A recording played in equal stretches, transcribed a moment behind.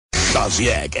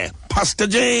Hlaziyeka Pastor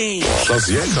J.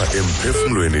 Hlaziyeka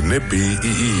Emphefumlweni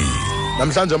ne-BEE.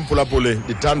 Namhlanje mphulaphuli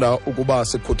ndithanda ukuba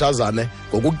sikhuthazane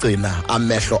ngokugcina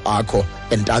amehlo akho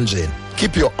entanjeni.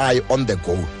 Keep your eye on the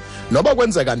goal. Noba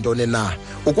kwenzeka ntoni na,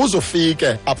 ukuze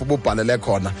ufike apho ububhalele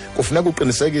khona, kufuneka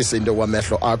uqinisekise into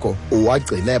kwamehlo akho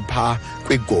uwagcine pha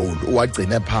kwi-goal,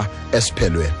 uwagcine pha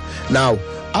esiphelweni. Now,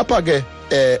 apha ke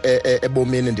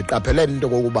ebomini ndiqaphele into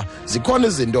kokuba zikhona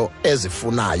izinto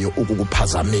ezifunayo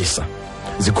ukukuphazamisa.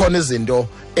 Zikhona izinto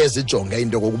ezijonge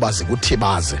into kokuba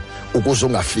zikuthibaze ukuze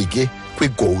ungafiki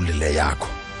kwi-goal le yakho.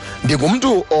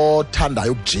 Ndingumuntu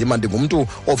othandayo ukujima, ndingumuntu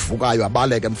ovukayo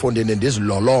abaleke emfondweni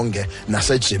ndizilolonge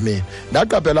nasejimini.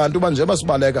 Ndaqaphela nto uba njengoba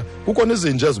sibaleka kukhona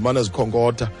izinto ezimane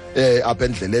zikhonkotha apha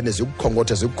endleleni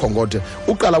zikukhonkothe.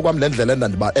 Uqala kwam le ndlela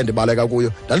endibaleka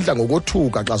kuyo ndandidla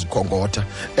ngokothuka xa zikhonkotha.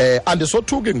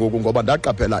 Andisothuki ngoku ngoba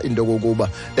ndaqaphela into kokuba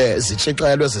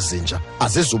zitshixelwe zizinja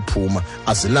azizuphuma,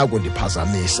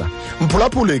 azinakundiphazamisa.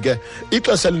 Mphulaphuli ke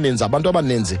ixesha elininzi abantu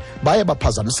abaninzi baye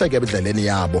baphazamiseke endleleni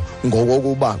yabo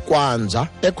ngokokuba kwanja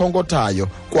ekhonkothayo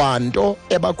kwanto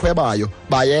ebakhwebayo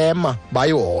bayema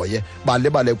bayihoye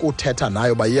balibale kuthetha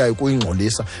nayo bayiyayo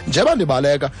kuyingxolisa. Njeba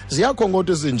ndibaleka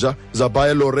ziyakhonkotha izinja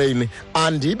zaphaya eLorraine,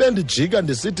 andibe ndijika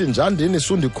ndisithi njandini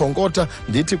sundikhonkotha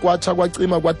ndithi kwatsha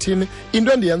kwacima kwathini.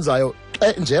 Into endiyenzayo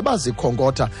njeba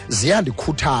zikhonkotha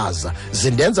ziyandikhuthaza,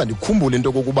 zindenza ndikhumbule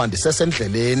into kokuba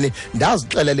ndisesendleleni,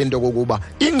 ndazixelela into kokuba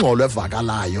ingxolo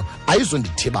evakalayo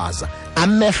ayizundithibaza.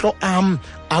 Amehlo am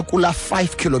akula 5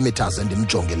 kilometers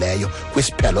endimjongileyo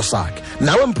kwisiphelo sakhe.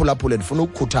 Nawe mphulaphule ndifuna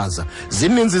ukukhuthaza,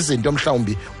 zininzi izinto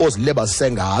mhlawumbi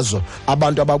ozilebazise ngazo,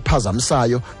 abantu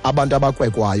abakuphazamisayo, abantu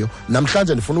abakwekwayo.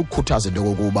 Namhlanje ndifuna ukukhuthaza into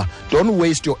kokuba don't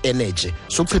waste your energy,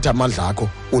 suchitha amandla akho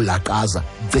ulaqaza.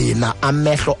 Gcina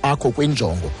amehlo akho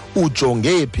kwinjongo,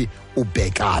 ujonge phi,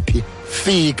 ubheka phi,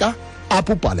 fika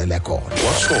apho ubhalele khona.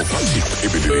 Waso bathi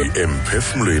ibili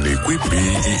emphefumlweni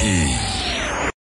kwi-BEE.